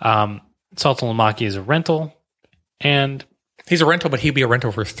 Saltalamacchia is a rental, and he's a rental, but he'd be a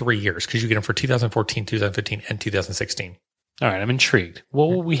rental for 3 years because you get him for 2014, 2015, and 2016. All right, I'm intrigued. What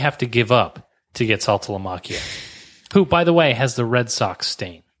will we have to give up to get Saltalamacchia? Who, by the way, has the Red Sox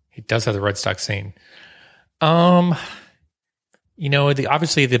stain. He does have the Red Sox stain. Obviously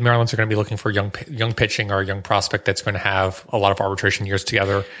the Marlins are going to be looking for young pitching or a young prospect that's going to have a lot of arbitration years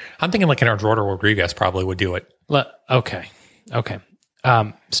together. I'm thinking like an Eduardo Rodriguez probably would do it. Okay.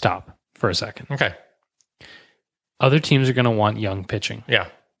 Stop for a second. Okay. Other teams are going to want young pitching. Yeah.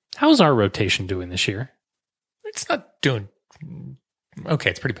 How's our rotation doing this year? It's not doing okay.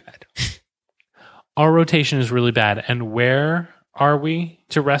 It's pretty bad. Our rotation is really bad. And where are we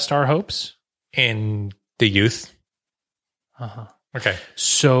to rest our hopes? In the youth. Uh-huh. Okay.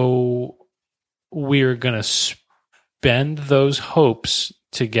 So we're going to spend those hopes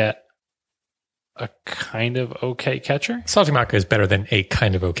to get a kind of okay catcher? Saltalamacchia is better than a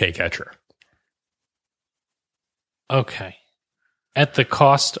kind of okay catcher. Okay. At the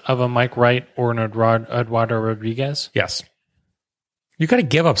cost of a Mike Wright or an Eduardo Rodriguez? Yes. You got to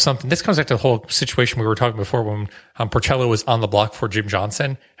give up something. This comes back to the whole situation we were talking before when Porcello was on the block for Jim Johnson.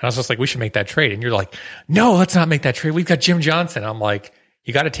 And I was just like, we should make that trade. And you're like, no, let's not make that trade. We've got Jim Johnson. I'm like,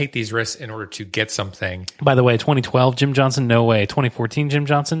 you got to take these risks in order to get something. By the way, 2012 Jim Johnson, no way. 2014 Jim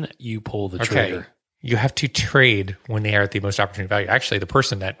Johnson, you pull the trigger. You have to trade when they are at the most opportunity value. Actually, the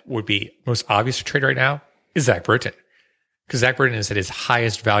person that would be most obvious to trade right now is Zach Britton. Because Zach Britton is at his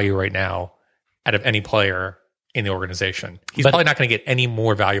highest value right now out of any player in the organization. He's probably not going to get any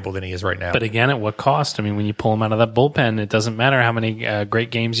more valuable than he is right now. But again, at what cost? I mean, when you pull him out of that bullpen, it doesn't matter how many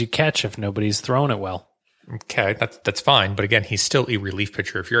great games you catch if nobody's throwing it well. Okay, that's fine. But again, he's still a relief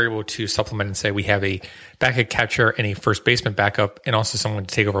pitcher. If you're able to supplement and say we have a backup catcher and a first baseman backup and also someone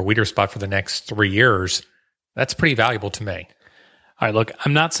to take over a Weeder spot for the next 3 years, that's pretty valuable to me. All right, look,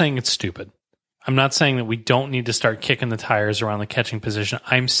 I'm not saying it's stupid. I'm not saying that we don't need to start kicking the tires around the catching position.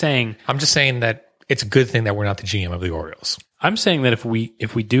 I'm just saying that it's a good thing that we're not the GM of the Orioles. I'm saying that if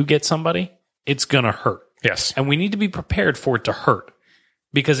we do get somebody, it's going to hurt. Yes. And we need to be prepared for it to hurt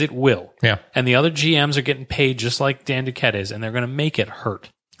because it will. Yeah. And the other GMs are getting paid just like Dan Duquette is, and they're going to make it hurt.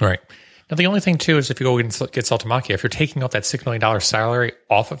 Right. Now, the only thing, too, is if you go and get Saltalamacchia, if you're taking off that $6 million salary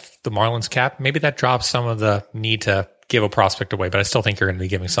off of the Marlins cap, maybe that drops some of the need to give a prospect away, but I still think you're going to be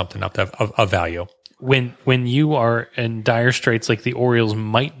giving something up of value. When you are in dire straits like the Orioles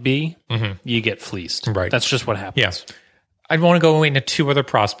might be, you get fleeced. Right. That's just what happens. Yes. I want to go into two other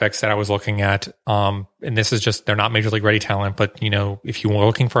prospects that I was looking at. And this is just, they're not major league ready talent, but if you were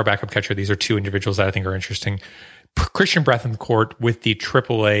looking for a backup catcher, these are two individuals that I think are interesting. Christian Bethancourt with the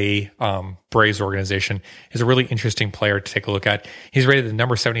AAA Braves organization is a really interesting player to take a look at. He's rated the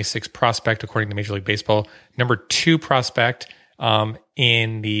number 76 prospect according to Major League Baseball, number 2 prospect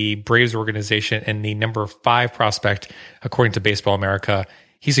in the Braves organization, and the number 5 prospect according to Baseball America.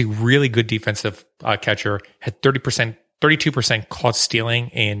 He's a really good defensive catcher, had 32% caught stealing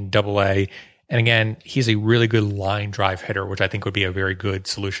in AA. And again, he's a really good line drive hitter, which I think would be a very good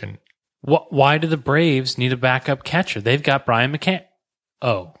solution. Why do the Braves need a backup catcher? They've got Brian McCann.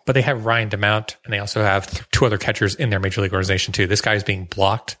 Oh. But they have Ryan DeMount, and they also have 2 other catchers in their major league organization, too. This guy is being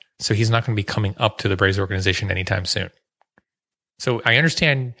blocked, so he's not going to be coming up to the Braves organization anytime soon. So I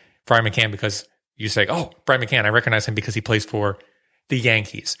understand Brian McCann because you say, oh, Brian McCann, I recognize him because he plays for the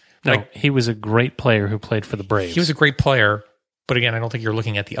Yankees. No, he was a great player who played for the Braves. He was a great player, but again, I don't think you're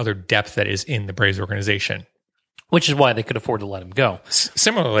looking at the other depth that is in the Braves organization. Which is why they could afford to let him go.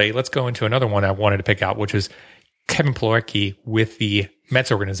 Similarly, let's go into another one I wanted to pick out, which is Kevin Plawecki with the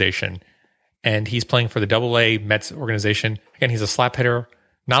Mets organization. And he's playing for the AA Mets organization. Again, he's a slap hitter,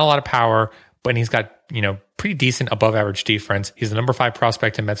 not a lot of power, but he's got, pretty decent above average defense. He's the number 5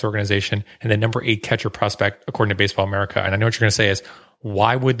 prospect in Mets organization and the number 8 catcher prospect according to Baseball America. And I know what you're going to say is,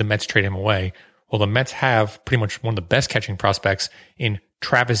 why would the Mets trade him away? Well, the Mets have pretty much one of the best catching prospects in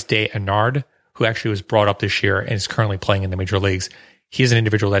Travis Day Arnard, who actually was brought up this year and is currently playing in the major leagues. he's an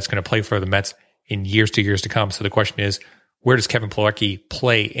individual that's going to play for the Mets in years to come. So the question is, where does Kevin Plawecki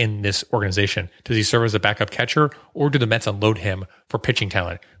play in this organization? Does he serve as a backup catcher, or do the Mets unload him for pitching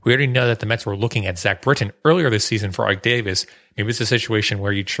talent? We already know that the Mets were looking at Zach Britton earlier this season for Ike Davis. Maybe it's a situation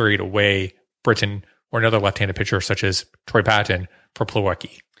where you trade away Britton or another left-handed pitcher such as Troy Patton for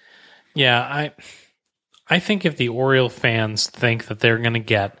Plawecki. Yeah, I think if the Oriole fans think that they're going to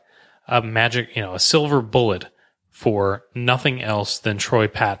get a magic, a silver bullet for nothing else than Troy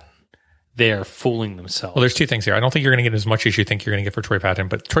Patton, they are fooling themselves. Well, there's two things here. I don't think you're going to get as much as you think you're going to get for Troy Patton,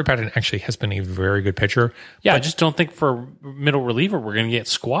 but Troy Patton actually has been a very good pitcher. Yeah, but, I just don't think for middle reliever we're going to get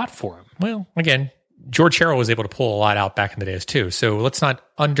squat for him. Well, again, George Harrell was able to pull a lot out back in the days too. So let's not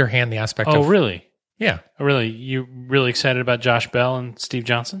underhand the aspect of... Oh, really? Yeah. Oh, really? You really excited about Josh Bell and Steve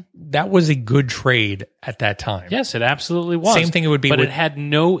Johnson? That was a good trade at that time. Yes, it absolutely was. Same thing it would be but with, it had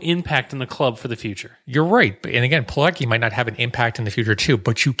no impact in the club for the future. You're right. And again, Plawecki might not have an impact in the future too,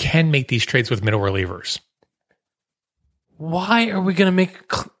 but you can make these trades with middle relievers. Why are we going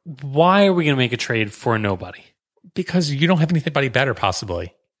to make a trade for nobody? Because you don't have anybody better,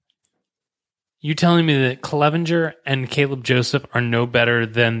 possibly. You telling me that Clevenger and Caleb Joseph are no better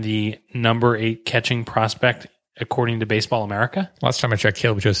than the number 8 catching prospect according to Baseball America? Last time I checked,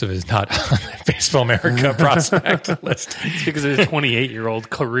 Caleb Joseph is not on the Baseball America prospect list. It's because of his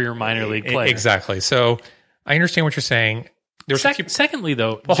 28-year-old career minor league player. Exactly. So I understand what you're saying. Secondly,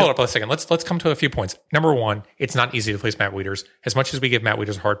 though... Well, hold up a second. Let's come to a few points. Number one, it's not easy to place Matt Wieters. As much as we give Matt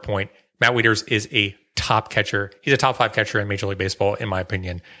Wieters a hard point, Matt Wieters is a top catcher. He's a top 5 catcher in Major League Baseball, in my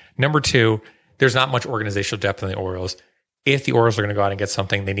opinion. Number two, there's not much organizational depth in the Orioles. If the Orioles are going to go out and get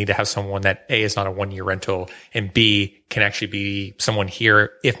something, they need to have someone that A, is not a 1-year rental, and B, can actually be someone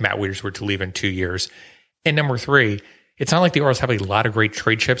here if Matt Wieters were to leave in 2 years. And number three, it's not like the Orioles have a lot of great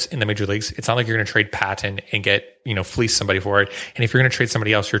trade chips in the major leagues. It's not like you're going to trade Patton and get, fleece somebody for it. And if you're going to trade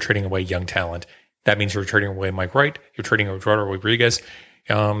somebody else, you're trading away young talent. That means you're trading away Mike Wright. You're trading away Eduardo Rodriguez.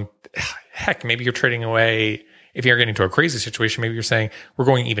 Heck, maybe you're trading away... If you're getting into a crazy situation, maybe you're saying we're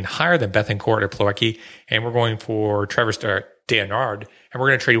going even higher than Bethancourt or Plawecki, and we're going for Travis Deonard, and we're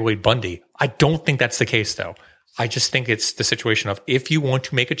going to trade Wade Bundy. I don't think that's the case, though. I just think it's the situation of if you want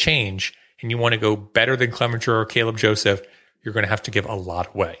to make a change and you want to go better than Clevenger or Caleb Joseph, you're going to have to give a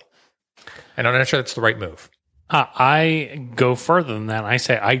lot away. And I'm not sure that's the right move. I go further than that. I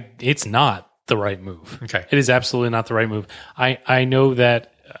say it's not the right move. Okay. It is absolutely not the right move. I know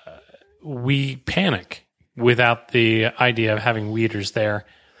that we panic without the idea of having Wieters there.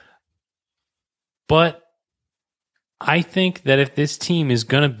 But I think that if this team is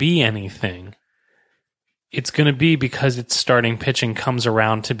going to be anything, it's going to be because its starting pitching comes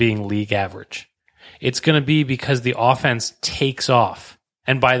around to being league average. It's going to be because the offense takes off.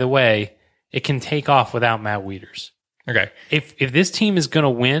 And by the way, it can take off without Matt Wieters. Okay. If this team is going to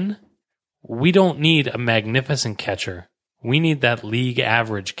win, we don't need a magnificent catcher. We need that league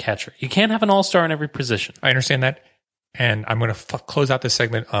average catcher. You can't have an all-star in every position. I understand that. And I'm going to close out this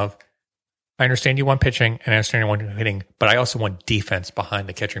segment of, I understand you want pitching and I understand you want hitting, but I also want defense behind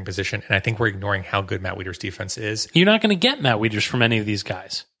the catching position. And I think we're ignoring how good Matt Wieters' defense is. You're not going to get Matt Wieters from any of these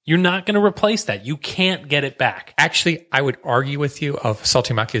guys. You're not going to replace that. You can't get it back. Actually, I would argue with you of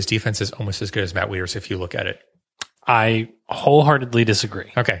Saltimachia's defense is almost as good as Matt Wieters if you look at it. I wholeheartedly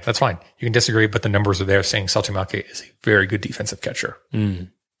disagree. Okay, that's fine. You can disagree, but the numbers are there saying Saltimachia is a very good defensive catcher.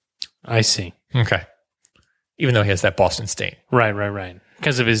 I see. Okay. Even though he has that Boston stain. Right.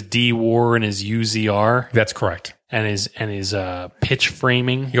 Because of his D-WAR and his UZR. That's correct. And his pitch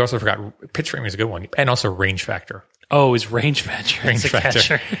framing. You also forgot pitch framing is a good one. And also range factor. Oh, his range factor. Range factor.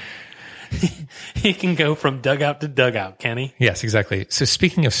 Catcher. He can go from dugout to dugout, can he? Yes, exactly. So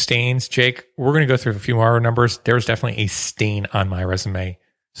speaking of stains, Jake, we're going to go through a few more numbers. There's definitely a stain on my resume.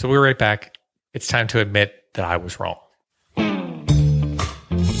 So we'll be right back. It's time to admit that I was wrong.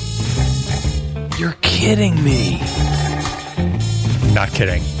 You're kidding me. Not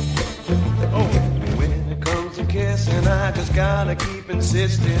kidding. Oh, when it comes to kissing, I just gotta keep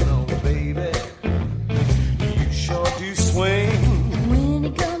insisting, oh baby, you sure do swing. When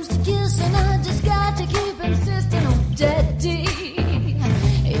it comes to kissing, I just got to keep insisting, oh daddy,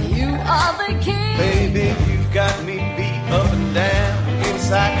 you are the king. Baby, you got me beat up and down,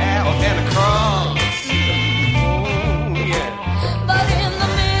 inside out and across. Oh yeah. But in the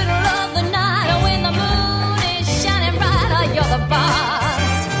middle of the night, when the moon is shining bright, you're the boss.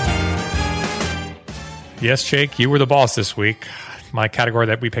 Yes, Jake, you were the boss this week. My category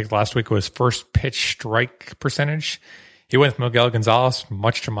that we picked last week was first pitch strike percentage. He went with Miguel Gonzalez,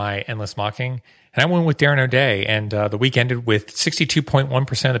 much to my endless mocking. And I went with Darren O'Day. And the week ended with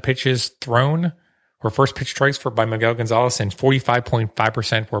 62.1% of the pitches thrown were first pitch strikes by Miguel Gonzalez, and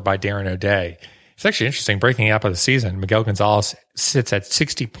 45.5% were by Darren O'Day. It's actually interesting, breaking it up of the season, Miguel Gonzalez sits at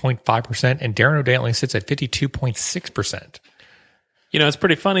 60.5%, and Darren O'Day only sits at 52.6%. You know, it's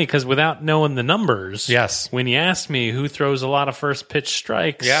pretty funny because without knowing the numbers, Yes. when you asked me who throws a lot of first pitch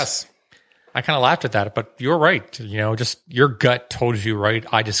strikes, Yes. I kind of laughed at that, but you're right. You know, just your gut told you right.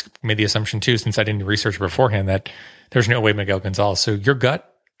 I just made the assumption too, since I didn't research beforehand, that there's no way Miguel Gonzalez. So your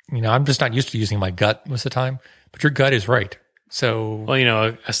gut, you know, I'm just not used to using my gut most of the time, but your gut is right. So, well, you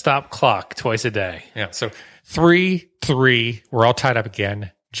know, a stop clock twice a day. yeah. So 3-3, we're all tied up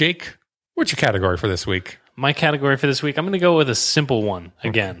again. Jake, what's your category for this week? My category for this week, I'm going to go with a simple one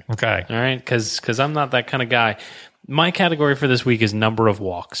again. Okay. All right, because I'm not that kind of guy. My category for this week is number of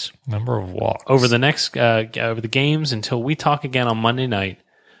walks. Number of walks. Over the next over the games until we talk again on Monday night,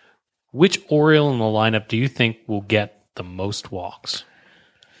 which Oriole in the lineup do you think will get the most walks?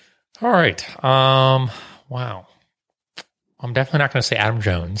 All right. Wow. I'm definitely not going to say Adam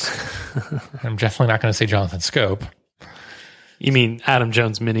Jones. I'm definitely not going to say Jonathan Scope. You mean Adam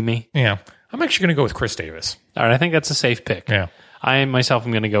Jones mini-me? Yeah. I'm actually going to go with Chris Davis. All right, I think that's a safe pick. Yeah. I myself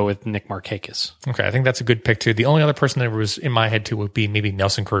am going to go with Nick Markakis. Okay. I think that's a good pick too. The only other person that was in my head too would be maybe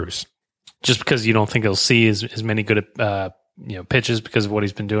Nelson Cruz. Just because you don't think he'll see as many good pitches because of what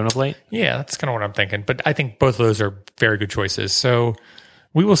he's been doing of late? Yeah, that's kind of what I'm thinking. But I think both of those are very good choices. So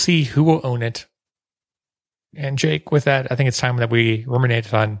we will see who will own it. And Jake, with that, I think it's time that we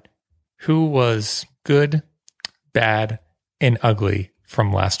ruminate on who was good, bad, and ugly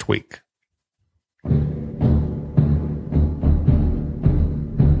from last week.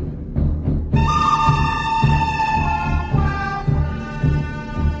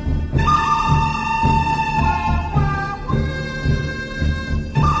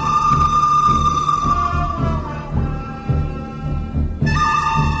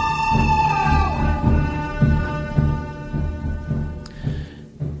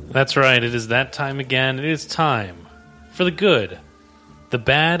 That's right. It is that time again. It is time for the good, the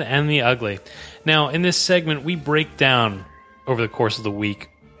bad, and the ugly. Now, in this segment, we break down over the course of the week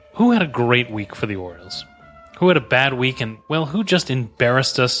who had a great week for the Orioles, who had a bad week, and, well, who just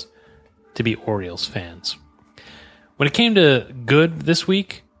embarrassed us to be Orioles fans. When it came to good this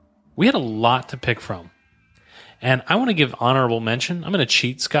week, we had a lot to pick from. And I want to give honorable mention. I'm going to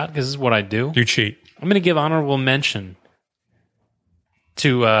cheat, Scott, because this is what I do. You cheat. I'm going to give honorable mention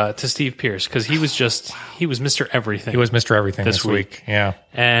to Steve Pearce because he was Mr. Everything. He was Mr. Everything this week. Yeah.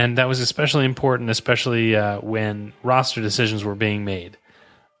 And that was especially important, especially when roster decisions were being made.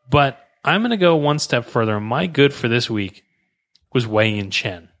 But I'm going to go one step further. My good for this week was Wei-Yin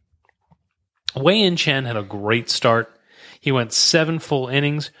Chen. Wei-Yin Chen had a great start. He went 7 full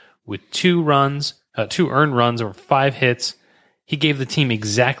innings with 2 earned runs over 5 hits. He gave the team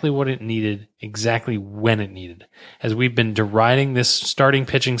exactly what it needed, exactly when it needed. As we've been deriding this starting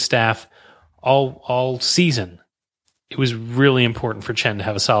pitching staff all season, it was really important for Chen to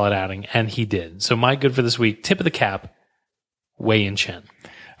have a solid outing, and he did. So my good for this week, tip of the cap, Wei-Yin Chen.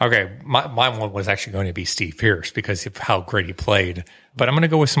 Okay, my one was actually going to be Steve Pearce because of how great he played. But I'm going to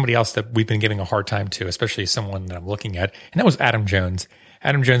go with somebody else that we've been giving a hard time to, especially someone that I'm looking at, and that was Adam Jones.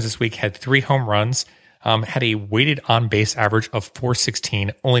 Adam Jones this week had 3 home runs, had a weighted on-base average of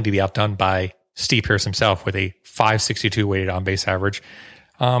 416, only to be outdone by Steve Pearce himself with a 562 weighted on-base average.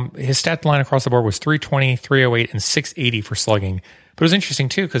 His stat line across the board was 320, 308, and 680 for slugging. But it was interesting,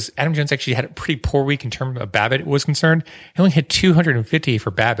 too, because Adam Jones actually had a pretty poor week in terms of BABIP was concerned. He only hit 250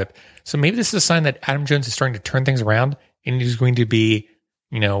 for BABIP. So maybe this is a sign that Adam Jones is starting to turn things around, and he's going to be,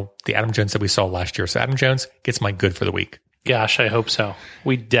 the Adam Jones that we saw last year. So Adam Jones gets my good for the week. Gosh, I hope so.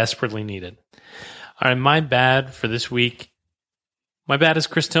 We desperately need it. All right, my bad for this week. My bad is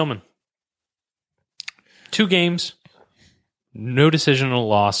Chris Tillman. 2 games, no decisional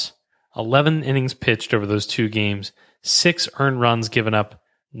loss, 11 innings pitched over those 2 games, 6 earned runs given up,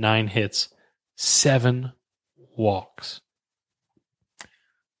 9 hits, 7 walks.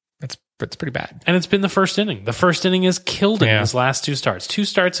 That's pretty bad. And it's been the first inning. The first inning has killed him his last 2 starts. 2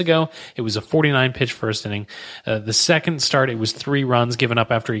 starts ago, it was a 49-pitch first inning. The second start, it was 3 runs given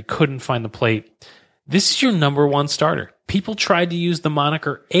up after he couldn't find the plate. This is your number 1 starter. People tried to use the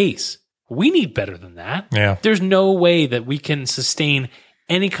moniker ace. We need better than that. Yeah. There's no way that we can sustain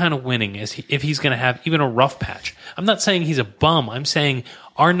any kind of winning if he's going to have even a rough patch. I'm not saying he's a bum. I'm saying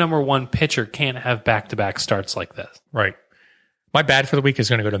our number 1 pitcher can't have back-to-back starts like this. Right. My bad for the week is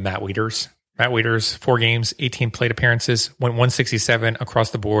going to go to Matt Wieters. Matt Wieters, 4 games, 18 plate appearances, went 167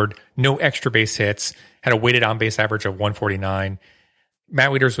 across the board, no extra base hits, had a weighted on-base average of 149. Matt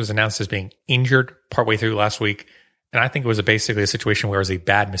Wieters was announced as being injured partway through last week. And I think it was basically a situation where it was a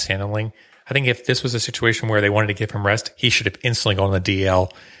bad mishandling. I think if this was a situation where they wanted to give him rest, he should have instantly gone on the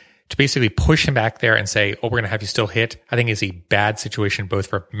DL. To basically push him back there and say, oh, we're going to have you still hit, I think is a bad situation both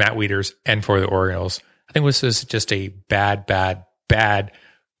for Matt Wieters and for the Orioles. I think this is just a bad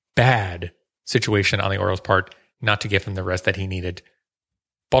situation on the Orioles' part not to give him the rest that he needed.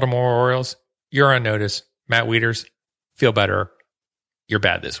 Baltimore Orioles, you're on notice. Matt Wieters, feel better. You're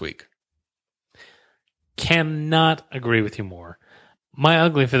bad this week. Cannot agree with you more. My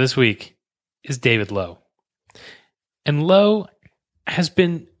ugly for this week is David Lowe. And Lowe has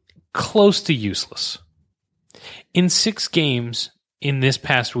been close to useless. In 6 games in this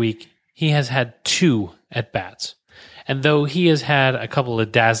past week, he has had 2 at-bats. And though he has had a couple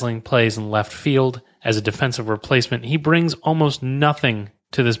of dazzling plays in left field as a defensive replacement, he brings almost nothing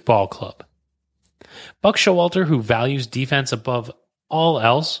to this ball club. Buck Showalter, who values defense above all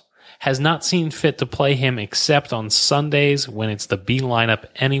else, has not seen fit to play him except on Sundays when it's the B lineup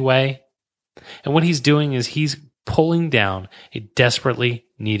anyway. And what he's doing is he's pulling down a desperately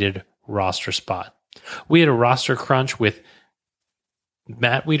needed roster spot. We had a roster crunch with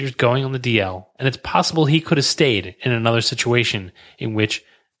Matt Wieters going on the DL, and it's possible he could have stayed in another situation in which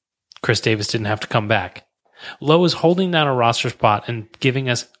Chris Davis didn't have to come back. Lowe is holding down a roster spot and giving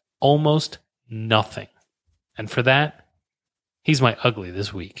us almost nothing. And for that, he's my ugly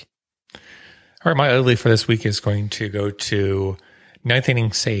this week. All right, my ugly for this week is going to go to 9th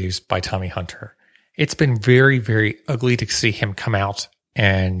inning saves by Tommy Hunter. It's been very, very ugly to see him come out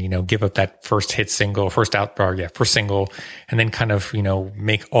and, give up that first single, and then kind of,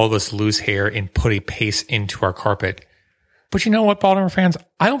 make all this loose hair and put a pace into our carpet. But you know what, Baltimore fans?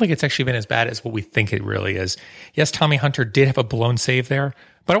 I don't think it's actually been as bad as what we think it really is. Yes, Tommy Hunter did have a blown save there,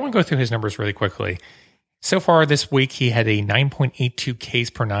 but I want to go through his numbers really quickly. So far this week, he had a 9.82 Ks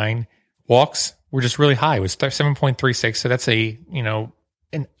per 9. Walks were just really high. It was 7.36. So that's a,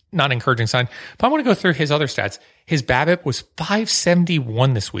 not encouraging sign. But I want to go through his other stats. His BABIP was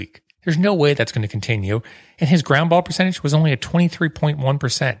 571 this week. There's no way that's going to continue. And his ground ball percentage was only at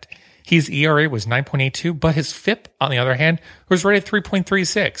 23.1%. His ERA was 9.82, but his FIP, on the other hand, was rated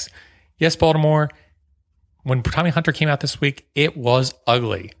 3.36. Yes, Baltimore, when Tommy Hunter came out this week, it was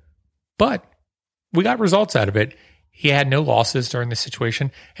ugly. But we got results out of it. He had no losses during this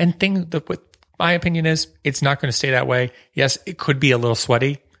situation. And my opinion is it's not going to stay that way. Yes, it could be a little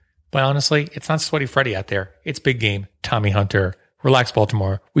sweaty, but honestly, it's not Sweaty Freddy out there. It's big game Tommy Hunter. Relax,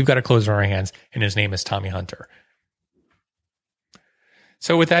 Baltimore. We've got a closer in our hands, and his name is Tommy Hunter.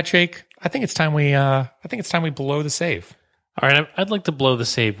 So with that, Jake, I think it's time we blow the save. All right, I'd like to blow the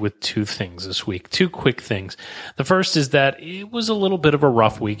save with 2 things this week, 2 quick things. The first is that it was a little bit of a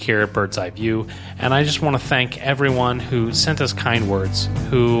rough week here at Bird's Eye View, and I just want to thank everyone who sent us kind words,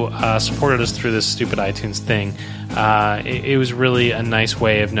 who supported us through this stupid iTunes thing. It was really a nice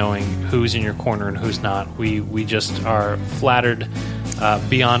way of knowing who's in your corner and who's not. We just are flattered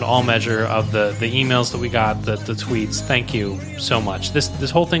beyond all measure of the emails that we got, the tweets. Thank you so much.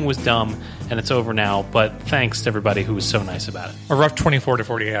 This whole thing was dumb, and it's over now, but thanks to everybody who was so nice about it. A rough 24 to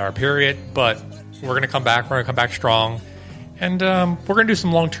 48 hour period, but we're going to come back. We're going to come back strong, and we're going to do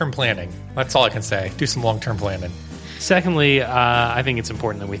some long-term planning. That's all I can say. Do some long-term planning. Secondly, I think it's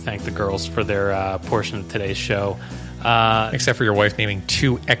important that we thank the girls for their portion of today's show. Except for your wife naming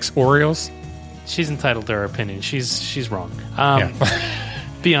 2 ex-Orioles. She's entitled to her opinion. She's wrong. Yeah.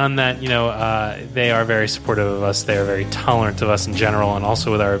 Beyond that, they are very supportive of us. They are very tolerant of us in general, and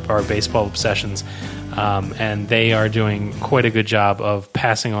also with our baseball obsessions. And they are doing quite a good job of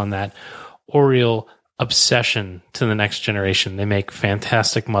passing on that Oriole obsession to the next generation. They make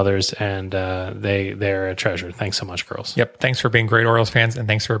fantastic mothers, and they're a treasure. Thanks so much, girls. Yep. Thanks for being great Orioles fans, and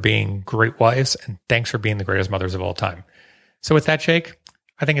thanks for being great wives, and thanks for being the greatest mothers of all time. So with that, Jake,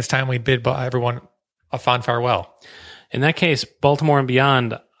 I think it's time we bid everyone a fond farewell. In that case, Baltimore and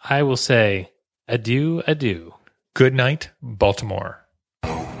beyond, I will say adieu, adieu. Good night, Baltimore.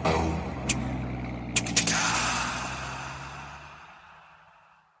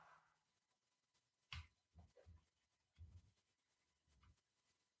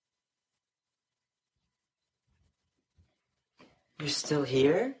 You're still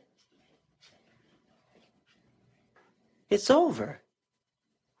here? It's over.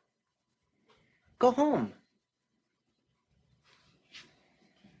 Go home.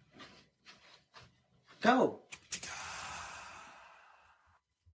 Go.